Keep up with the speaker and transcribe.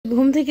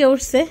ঘুম থেকে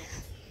উঠছে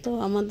তো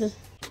আমাদের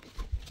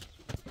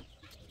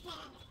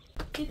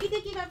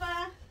কি বাবা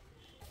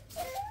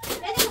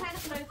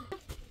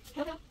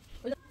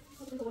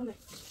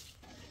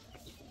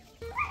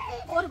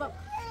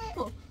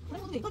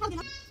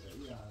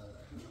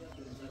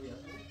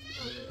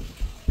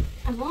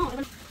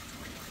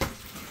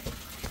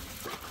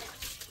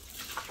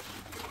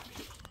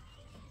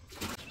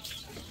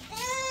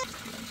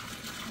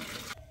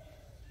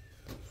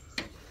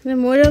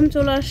মরিয়ম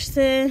চলে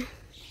আসছে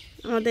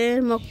আমাদের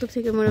মক্তব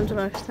থেকে মরিয়ম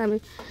চলে আসছে আমি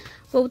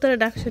কবুতরের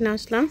ডাক শুনে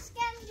আসলাম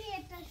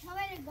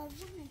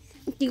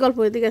কি গল্প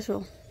এদিকে আসো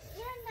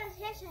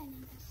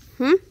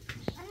হুম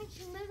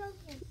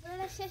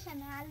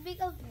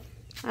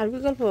আরবি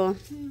গল্প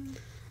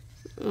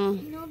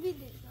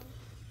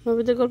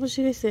নবীদের গল্প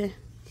শিখেছে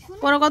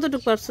পড়া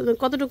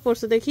কতটুকু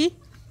পড়ছো দেখি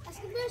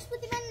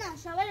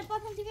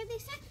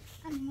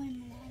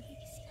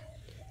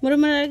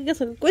মরিয়ম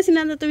গেছো কইছি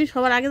না তুমি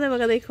সবার আগে যাবে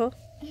দেখো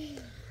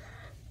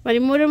মানে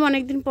মরিয়ম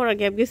অনেকদিন পড়া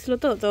গ্যাপ গেছিল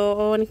তো তো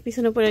অনেক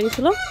পিছনে পড়ে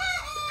গেছিল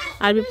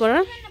আরবি পড়া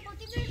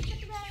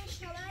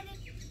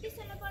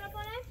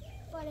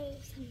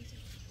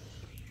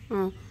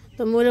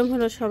তো মরিয়ম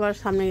হলো সবার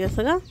সামনে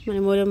গেছে গা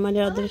মানে মরিয়ম মানে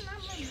ওদের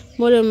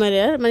মরিয়ম মানে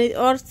মানে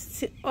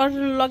ওর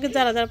লগে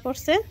যারা যারা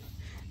পড়ছে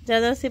যারা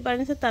যারা সিপার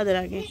নিছে তাদের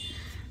আগে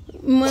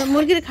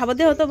মুরগির খাবার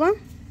দেওয়া হতো মা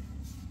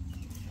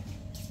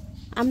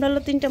আমরা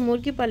হলো 3টা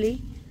মুরগি পালি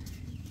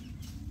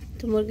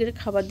তো মুরগির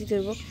খাবার দিতে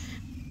হইব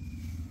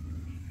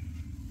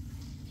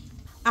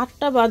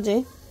 8টা বাজে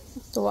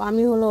তো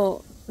আমি হলো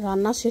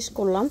রান্না শেষ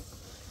করলাম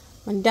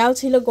মানে ডাল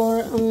ছিল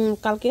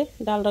কালকে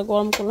ডালটা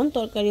গরম করলাম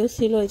তরকারিও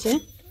ছিল হয়েছে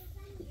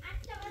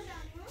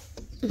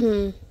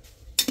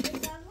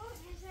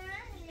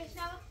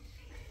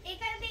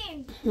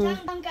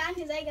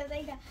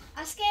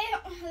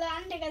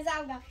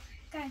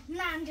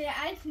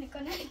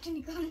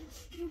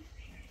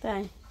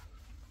তাই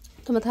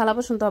তোমার থালা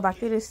বাসন তো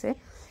বাকি রয়েছে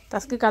তো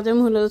আজকে কাজের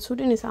মহিলা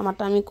ছুটি নিছে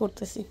আমারটা আমি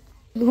করতেছি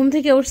ঘুম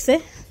থেকে উঠছে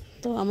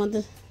তো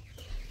আমাদের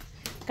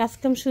কাজ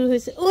কাম শুরু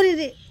হয়েছে ওরে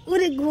রে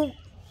ওরে ঘুম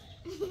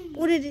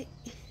ওরে রে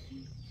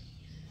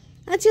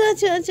আছো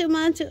আছো আছো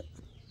মা আছো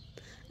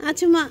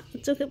আছো মা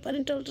চোখে পানি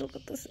টলটল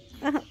করতেছে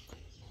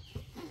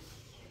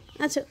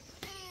আচ্ছা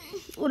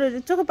ওরে রে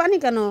চোখে পানি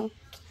কেন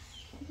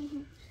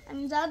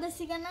আমি যাও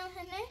দেখছি কেন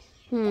এখানে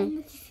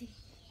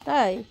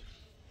তাই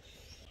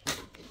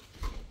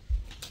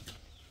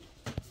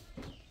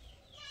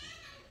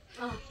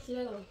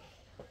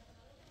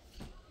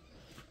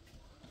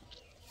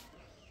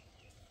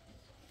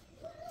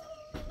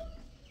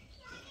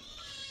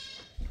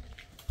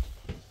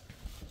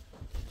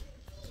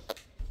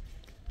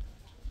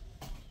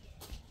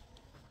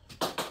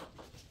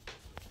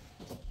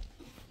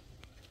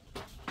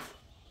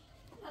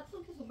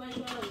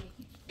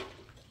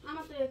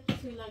আমার তো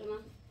কিছুই লাগে না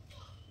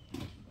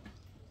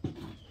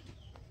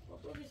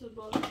কত কিছু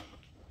বল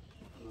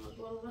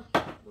বলবা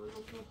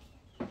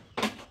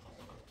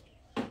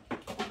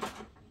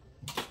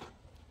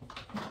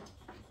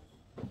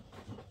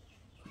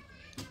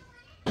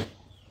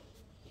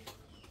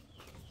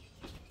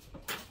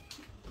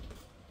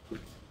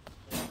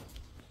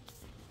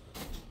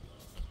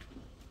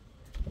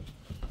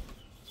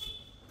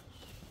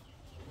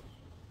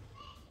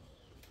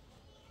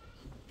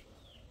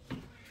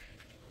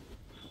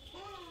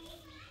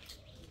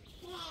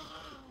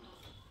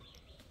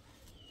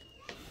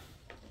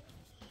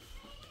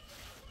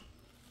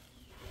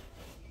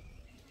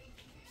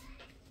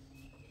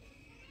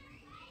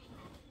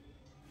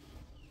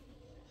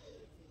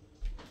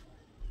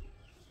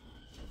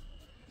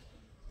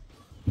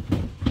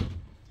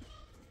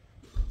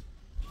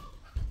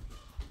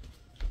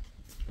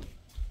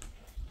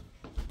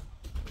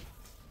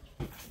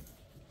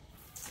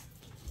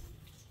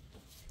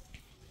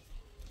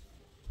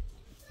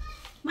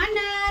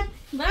মান্নাত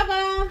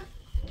বাবা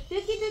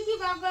টুকি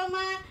বাবা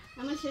মা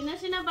আমার সোনা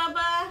সোনা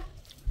বাবা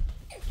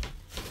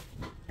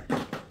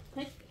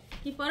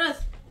কি পরস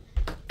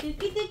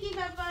টুকি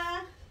বাবা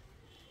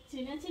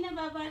সোনা সোনা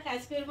বাবা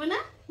কাজ করবো না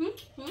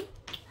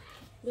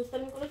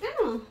দুষ্টামি করো কেন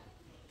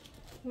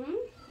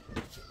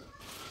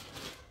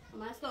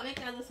আমার আজকে অনেক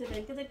কাজ আছে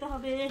ব্যাংকে যেতে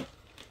হবে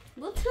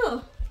বুঝছো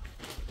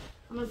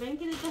আমার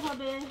ব্যাংকে যেতে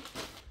হবে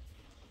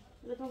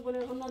এরকম করে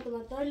অন্য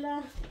তোমার তৈলা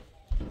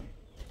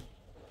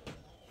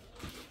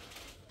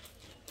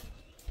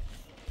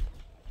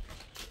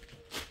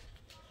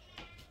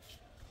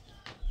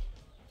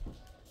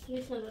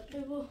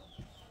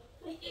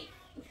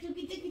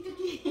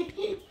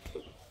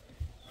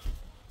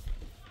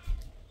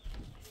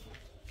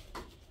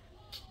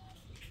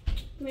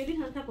Maybe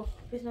not tapo.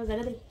 It's not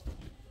that.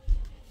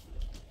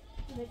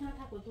 Maybe not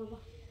tapo.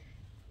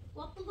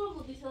 What to do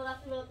with this? Or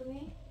after that,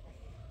 me.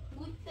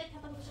 Would take a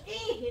tapo.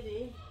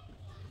 Hey,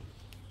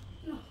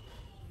 no.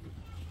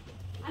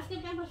 Ask him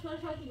members for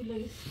how to do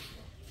this.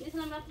 This is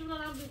not to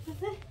allow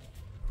business.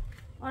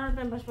 Or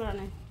members for an.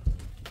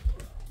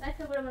 That's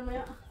a good memory.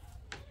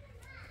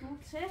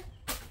 Say,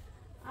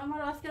 আমার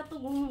আজকে তো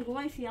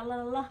ঘুমাইছি আল্লাহ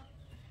আল্লাহ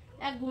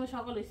এক ঘুমে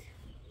সকাল হয়েছে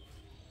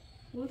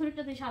ঘুম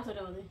 3টাতে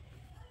 7:30 বাজে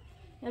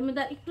এর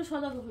মধ্যে একটু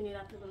সজাগ হইনি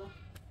রাত্রেবেলা।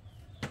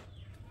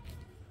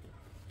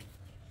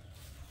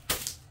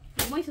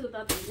 ঘুমাইছি তো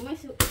তাড়াতাড়ি,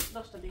 ঘুমাইছি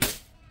 10টার দিকে।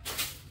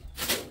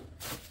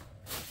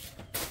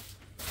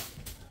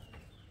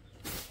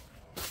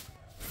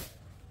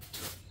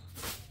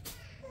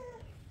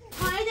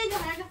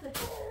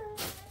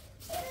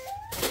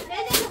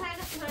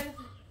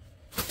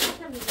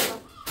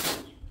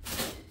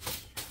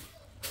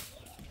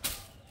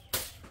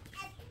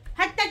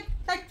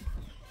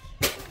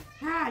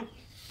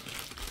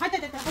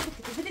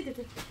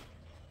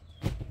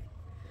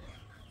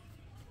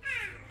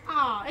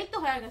 এই তো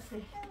হয়ে গেছে।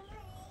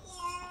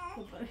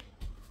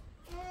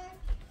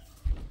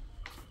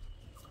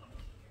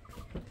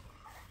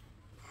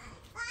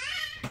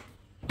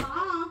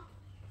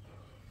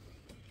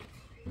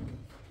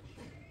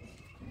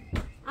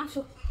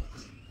 আসো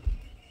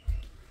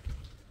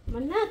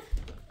মান্নাত,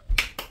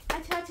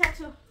 আচ্ছা আচ্ছা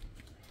আচ্ছা,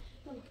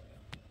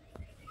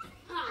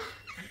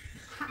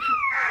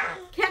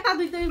 খেতা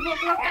দিতে হইব,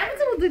 তোমার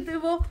কাগজ দিতে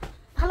হইব,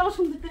 থালা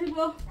বাসন দিতে হইব,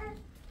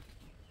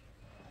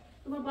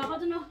 তোমার বাবার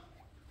জন্য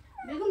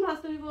বেগুন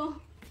ভাজতে হইব।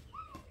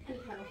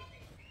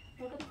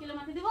 তোকে তো কিলো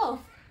মাটি দিব।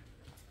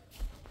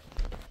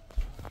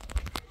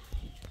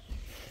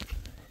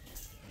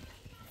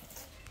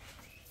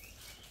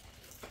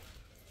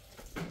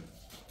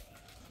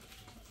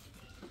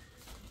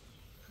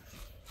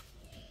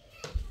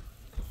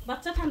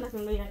 বাচ্চা ঠান্ডা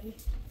কেন লই আগে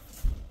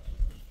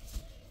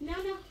নাও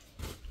নাও,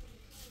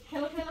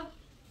 খেলো খেলো।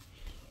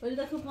 ওই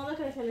তো খুব মজা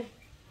করে খেলে।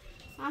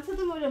 আচ্ছা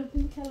তো মরম,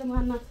 তুমি খেলে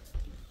মান্নাত।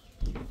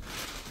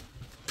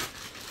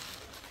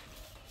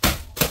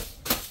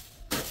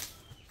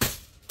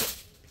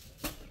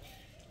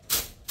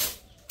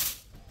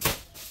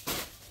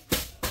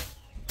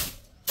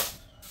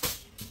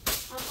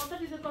 আর কত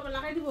কিছু কবে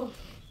লাগাই দিব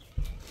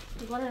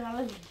ঘরে,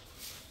 লাগাই দিব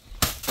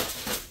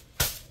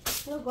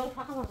ঘর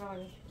ফাঁকা ফাঁকা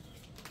লাগে।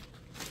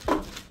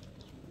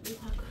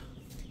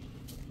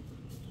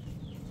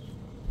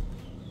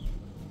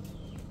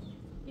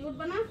 কি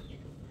উঠবা না?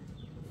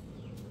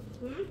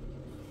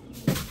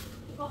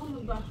 কখন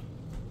উঠবা?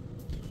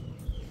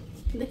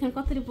 দেখেন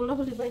কতটি পোলা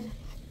পোলি বাইরে।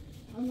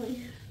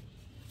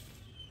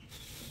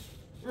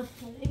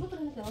 এই বোতল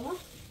নিতে বাবা।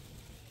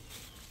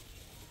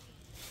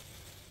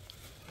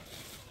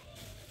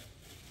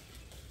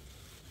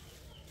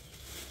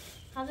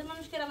 কাজের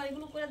মানুষকে আমার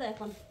এগুলো করে দেয়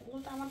এখন, এগুলো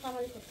তো আমার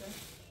আমারই করতে হয়।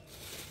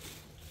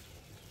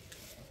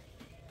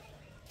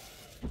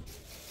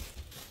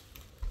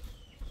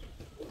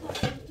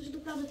 শুধু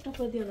কাজেরটা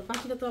করে দিয়ে হবে,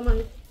 বাকিটা তো আমার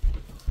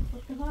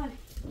করতে হয়।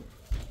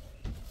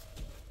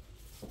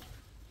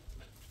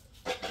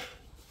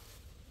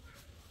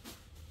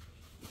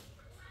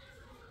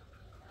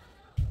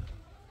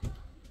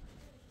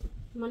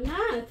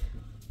 মান্নাত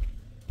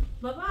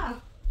বাবা,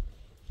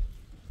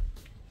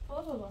 ও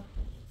বাবা,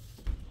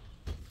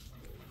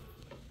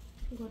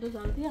 ঘরে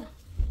জাল দিয়া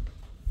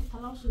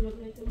থালাও শুনে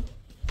যাইতে।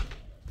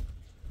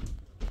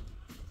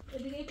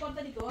 এদিকে এই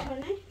পর্দা দিতে হয়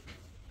নাই,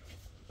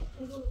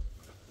 এগুলো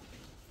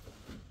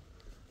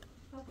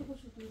কাপড়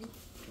বসে দিই।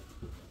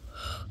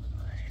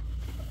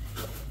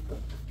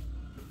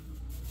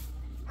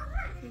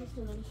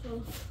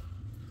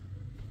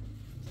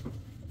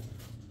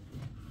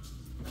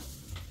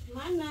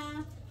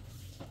 Mana?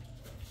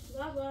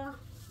 Baba.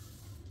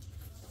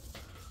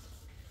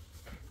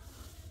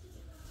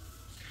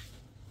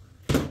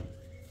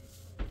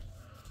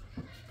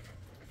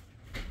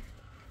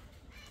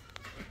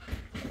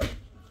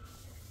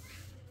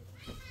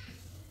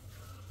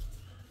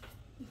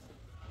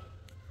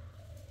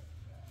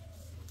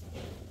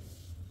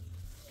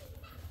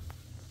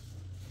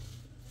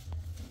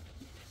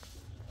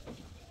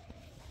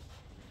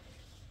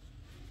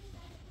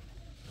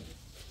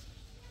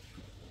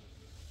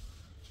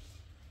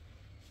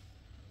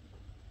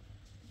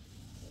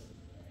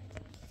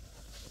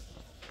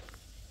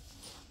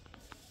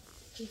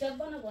 হিজাব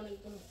বানাবো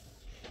অনেকগুলো,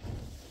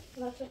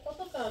 কত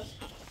কাজ,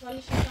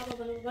 বালিশের কাপড়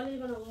বানাবো, বালিশ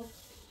বানাবো,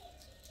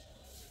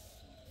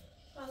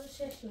 কাজ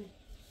শেষ নেই।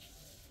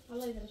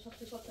 আল্লাহ জানে সব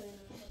কিছু করতে পারি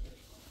না।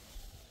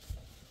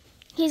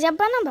 হিজাব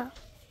বানাবা?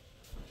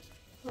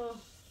 হ্যাঁ,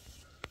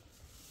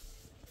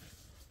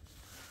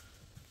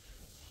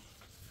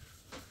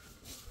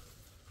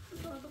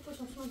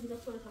 সবসময়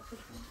হিজাব করে থাকতে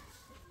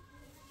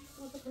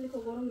তো খালি তো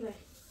গরম দেয়।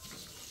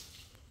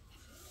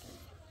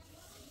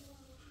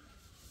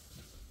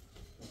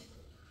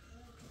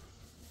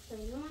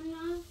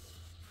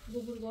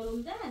 দুপুর গরম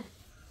দেয়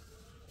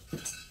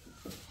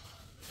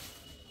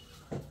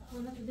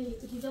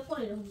হিজাব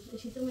পরে এরকম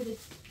শীতের মধ্যে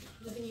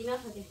যাতে ই না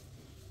থাকে,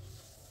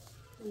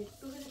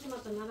 একটু যদি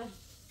মাথা না রাখে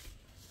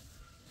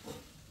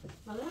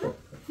ভালো না।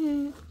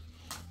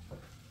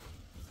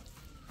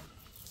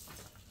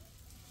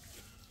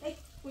 এই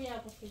কুইয়া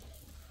পক্ষে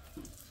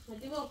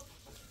দিব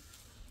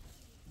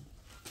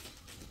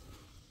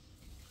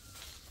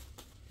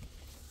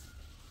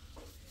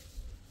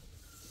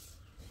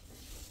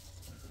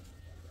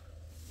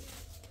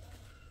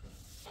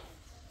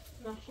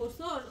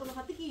করছো তোমার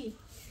হাতে কি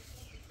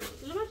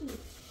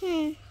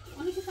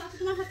অনেক কিছু আছে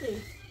তোমার হাতে।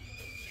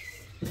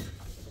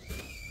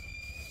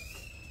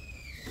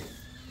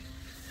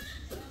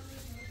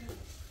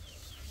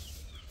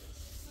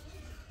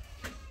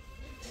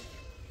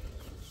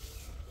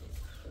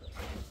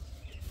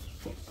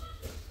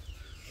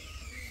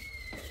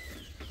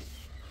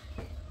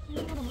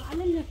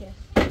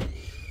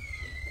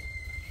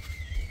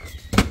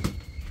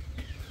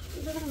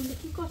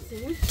 করছে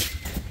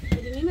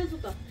এটা নিমে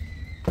জুতা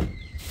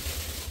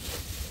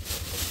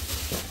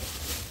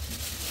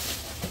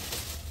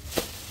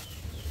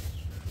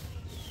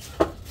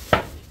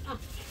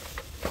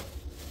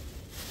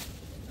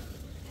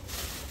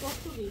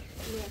কষ্ট কি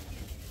লাগে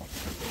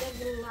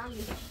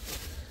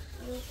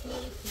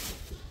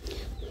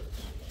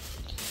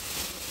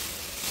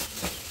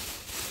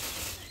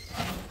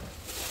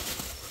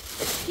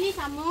কি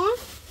কামড়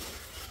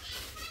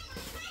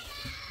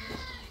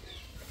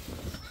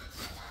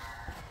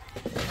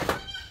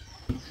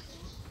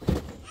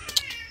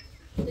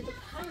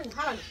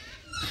ভালো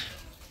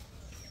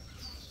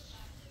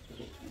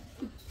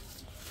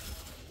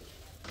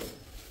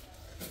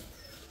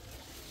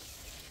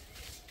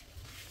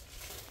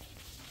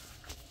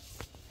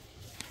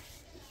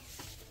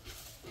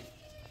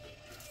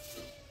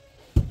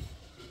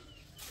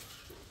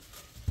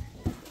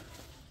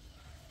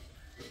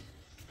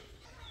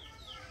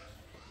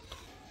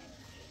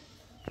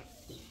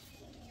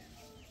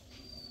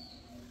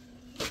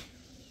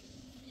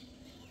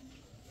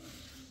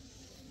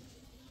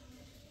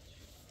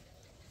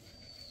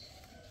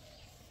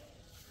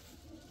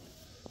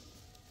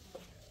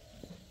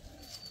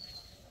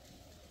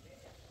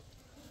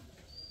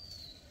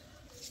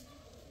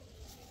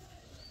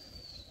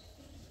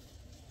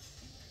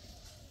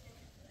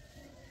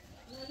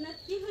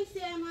কি হয়েছে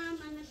আমার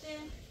মানাতে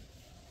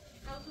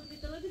কাউকে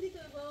ভিতরে দিতে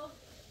হইব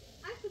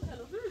একটু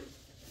ভালো হ্যাঁ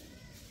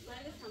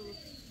বাইরে সামনে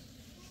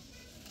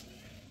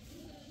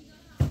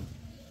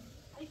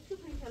একটু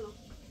খাই খেলো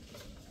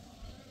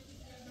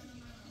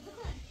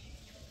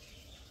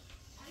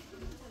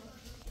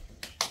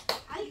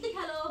আরেকটু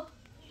খেলো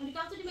আমি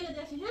কাপড়টি মেরে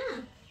দিয়ে আসি হ্যাঁ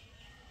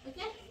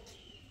ওকে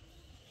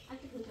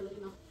আরেকটু খেলো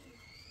না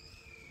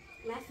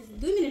লাস্ট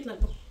 2 মিনিট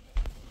লাগবে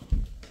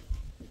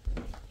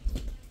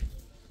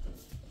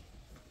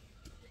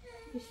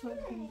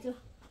Bismillah.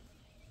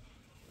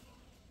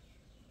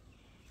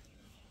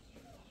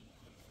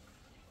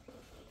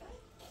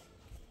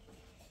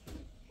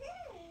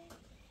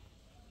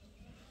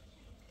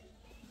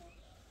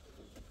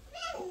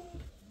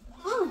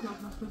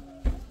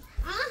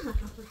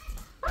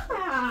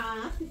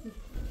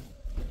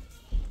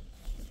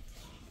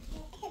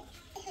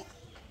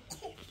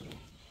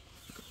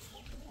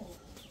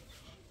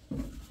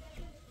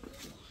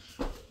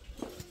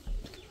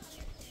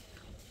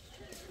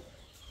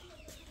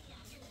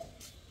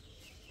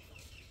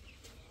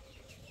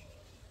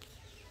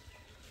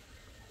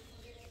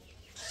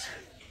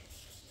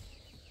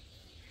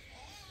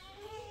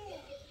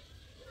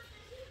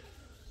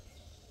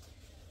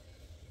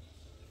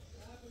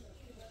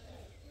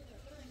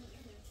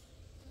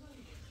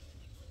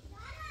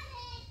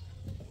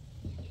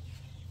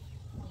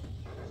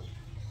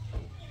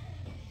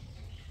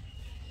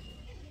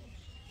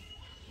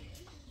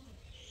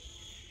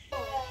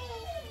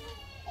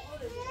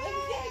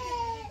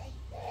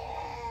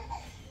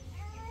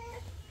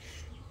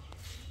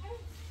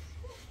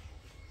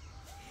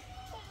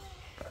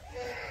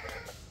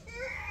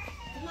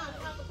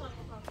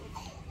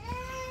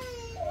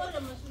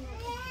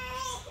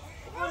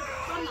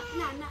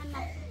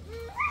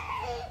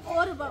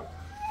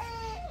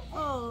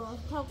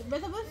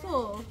 বেটা বসো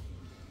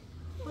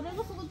ওটা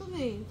বসো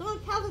তুমি তোমার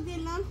খেয়াল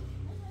দিলাম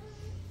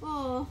ও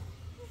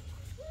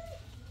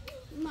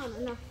না না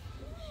না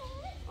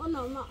ও না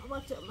মা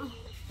বাচ্চা মা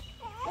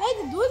এই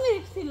যে 2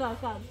 মিনিট ছিল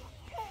কাজ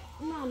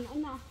না না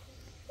না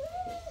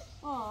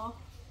ও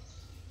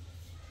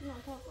না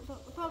থাকো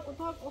থাকো থাকো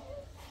থাকো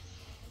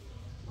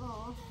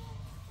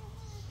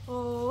ও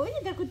ওই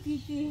দেখো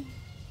টিটি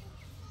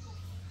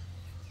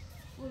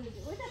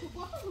ওই দেখো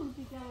কতগুলো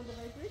টিটি আমাদের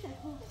বাড়িতে ওই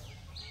দেখো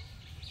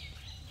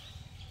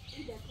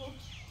দেখো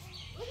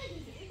ওই দেখো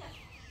এই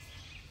দেখো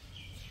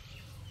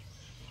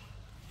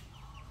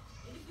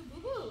একটু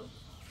বুবু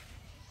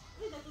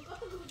ওই দেখো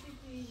কতগুলো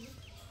টিটি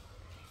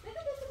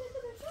দেখো দেখো দেখো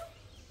দেখো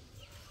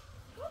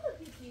কত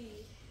টিটি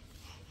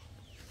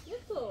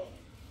দেখো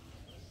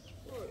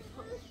ওই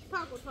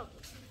থাকো থাকো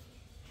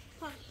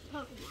থাকো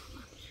থাকো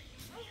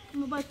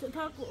আমার বাচ্চা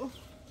থাকো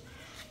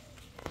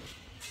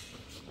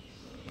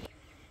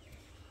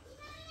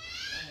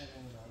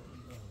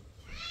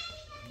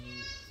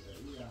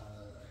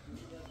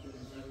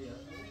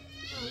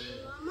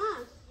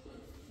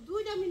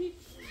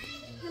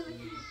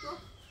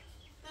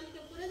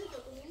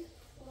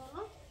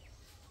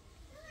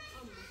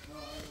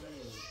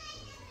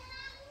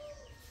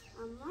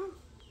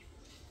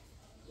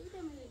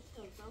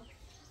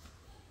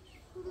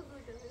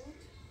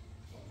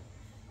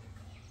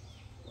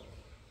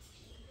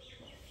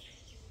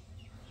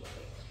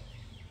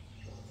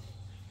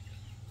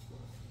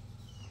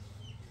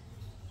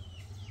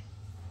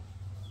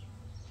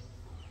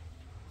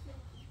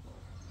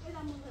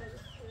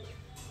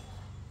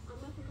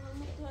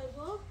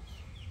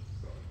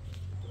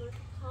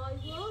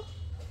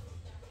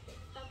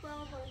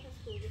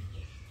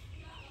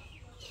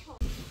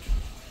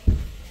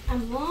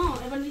আম্মু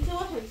এবার নিচে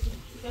বসাইছি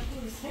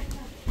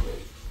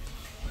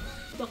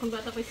তখন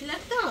ব্যথা পাইছিল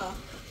একটা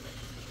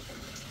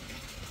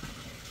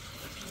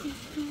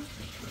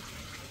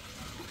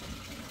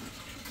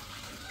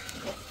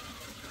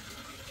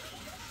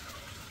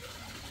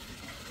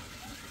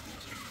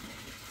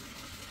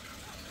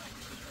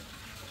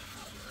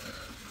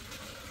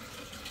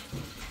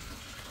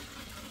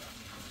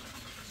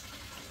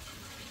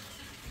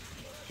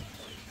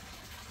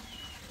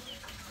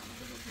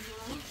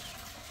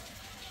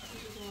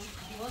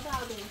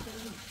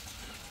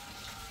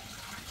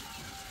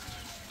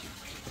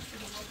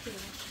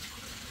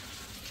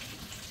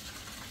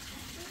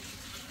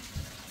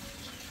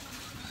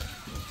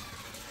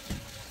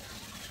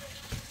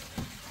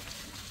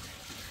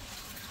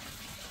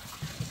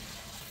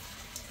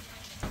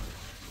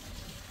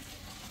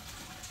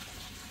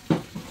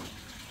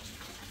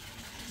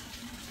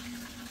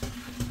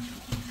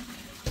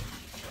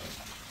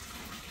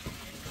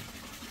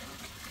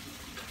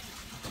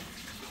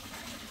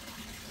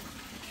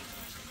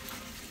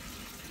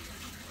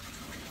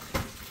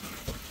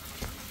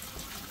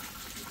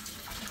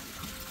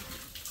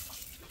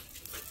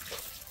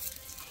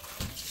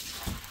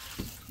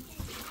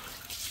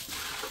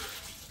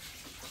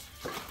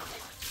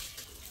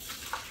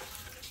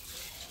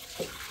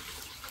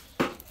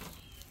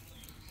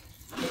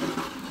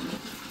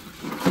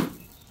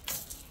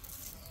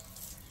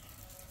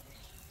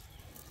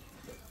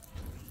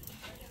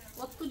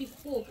তুই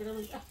পোক এটা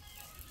বলতে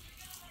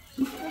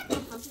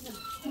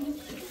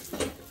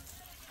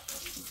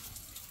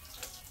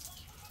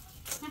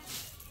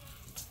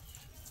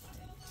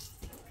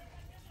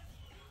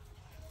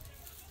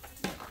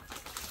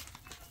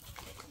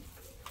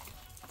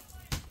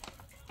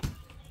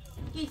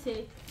কিসে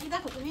কি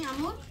দেখো তুমি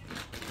আমুর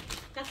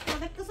কাজ করে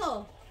দেখতেছো?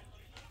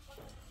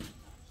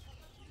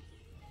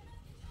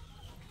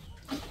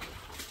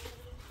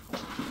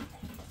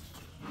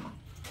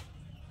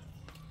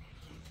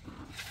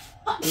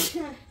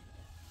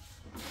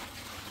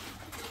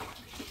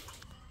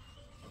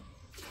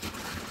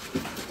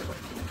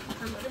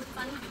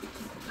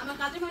 আমার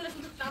কাজে মহিলা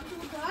শুধু কাপড়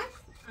ধুতে হয়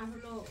আর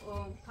হলো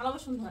থালা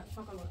বাসন ধোয়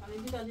সকালবেলা, কারণ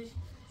এই দুটো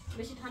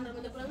বেশি ঠান্ডার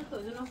মধ্যে পড়ে তো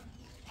ওই জন্য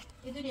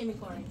এই দুটোই আমি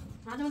করাই।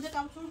 মাঝে মাঝে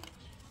কাপড়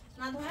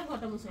না ধোয়া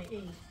ঘরটা মুছাই,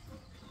 এই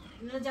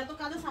যত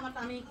কাজ আছে আমারটা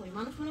আমিই করি।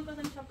 মানুষ মনে করে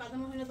আমি সব কাজের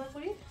মহিলাটা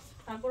করি,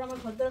 তারপর আমার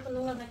ঘর দ্বারা তো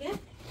নোংরা থাকে।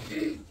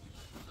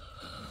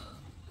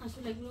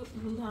 আসলে এগুলো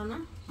ভুল ধারণা।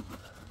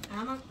 আর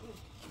আমার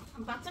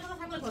বাচ্চা কথা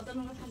থাকলে ঘরটা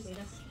নোংরা থাকবে,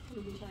 এটা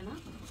কোনো বিষয় না।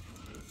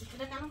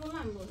 এটা কেন বললাম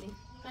আমি বলি,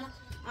 কেন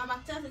আমার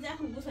বাচ্চা আছে যে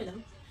এখন গুছাইলাম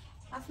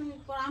 5 মিনিট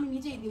পর আমি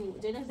নিজেই দিব,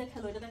 যেটা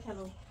দেখালো এটা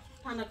দেখালো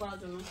ঠান্ডা করার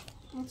জন্য,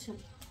 বুঝছেন?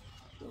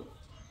 তো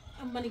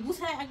মানে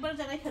গুছাই একবার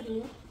জায়গায় খেয়ে দিব,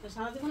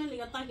 সারা জীবনের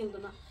লিগা তা কিন্তু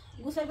না।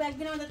 গুছাইবে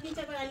একদিন আমাদের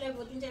 3-4 বার আইলে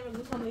 3-4 বার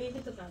গুছাবো, এই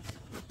তো কাজ।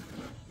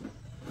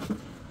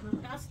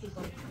 কাজ কি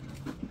করে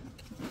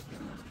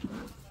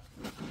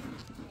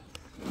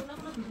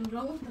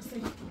রঙ উঠতেছে।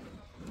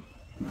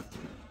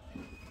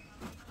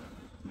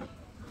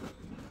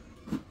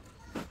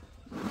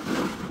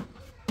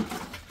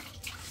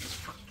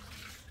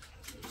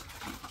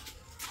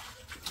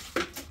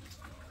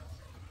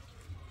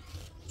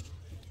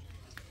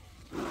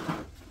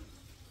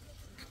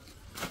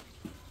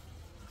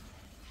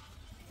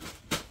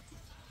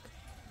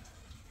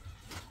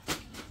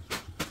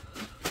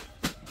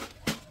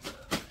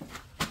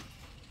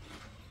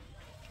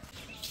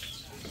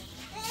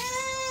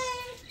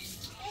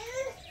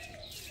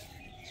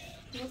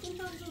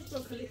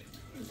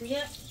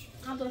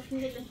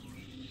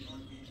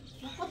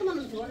 কত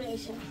মানুষ ঘরে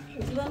এসে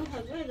জীবাণু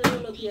থাকবে,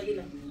 এগুলো দিয়ে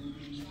দিলাম।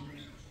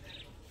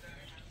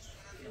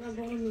 এবার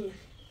বড় নিয়ে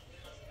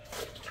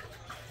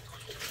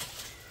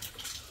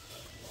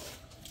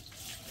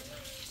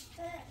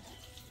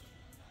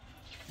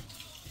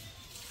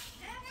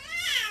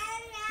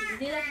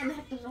দিয়ে রাখেন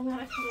একটা রঙ, আর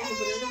একটা রঙ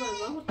করে দেবো।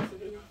 রঙ হচ্ছে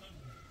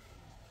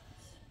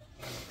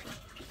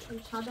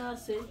সাদা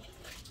আছে,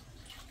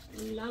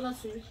 লাল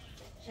আছে,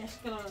 অ্যাশ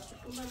কালার আছে,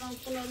 কোনটা রঙ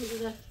কালার বোঝা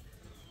যায়।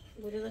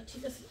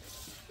 ঠিক আছে,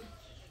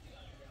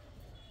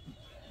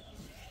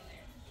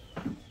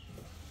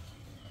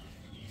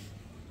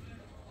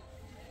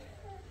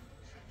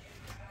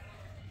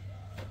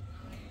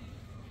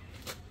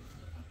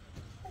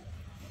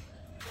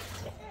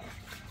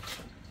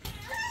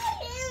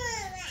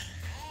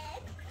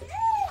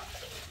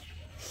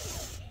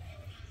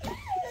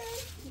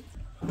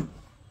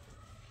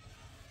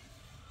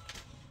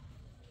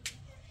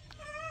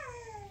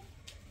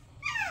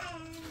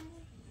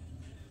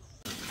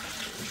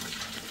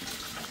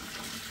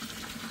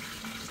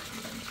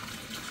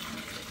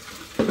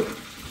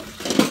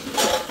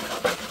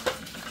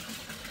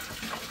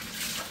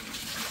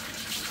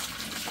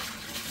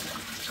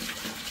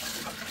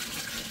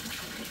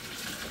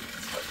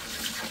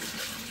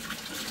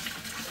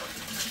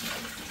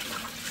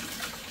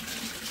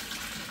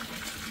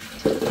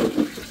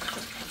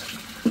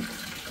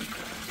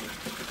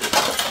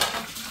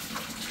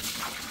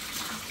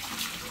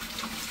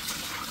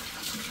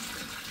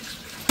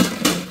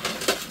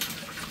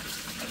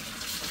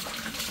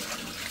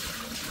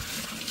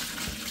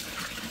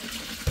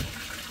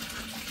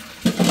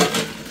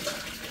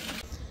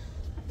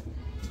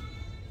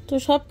 তো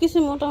সব কিছু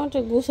মোটামুটি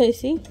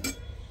গুছাইছি।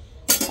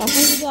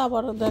 এখন যদি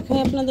আবার দেখাই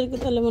আপনাদেরকে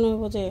তাহলে মনে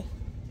হবো যে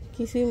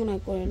কিছুই মনে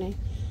করে নাই।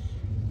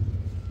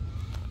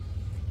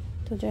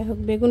 তো যাই হোক,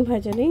 বেগুন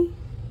ভাজা নিই,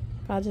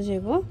 কাজে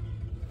যাব।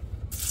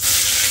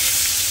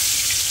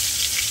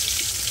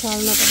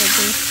 সালনা করার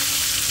জন্য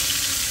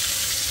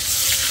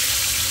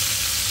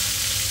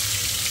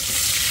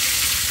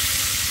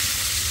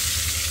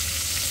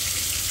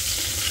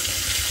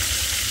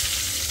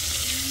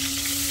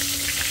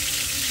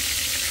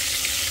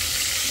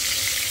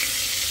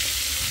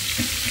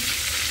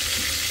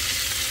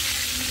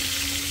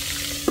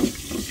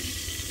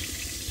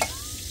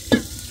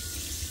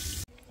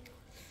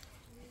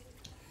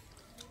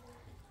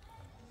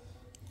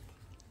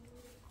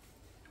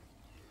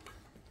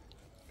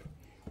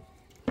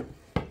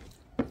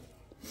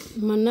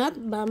মান্নাত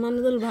বা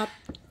মান্নাতুল ভাত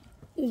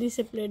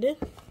দিছে প্লেটে,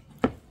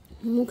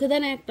 মুখে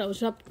দেয় না একটাও,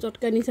 সব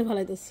চটকায় নিচে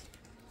ফেলাইতেছে,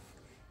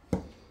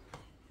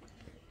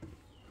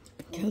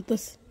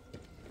 খেলতেছে।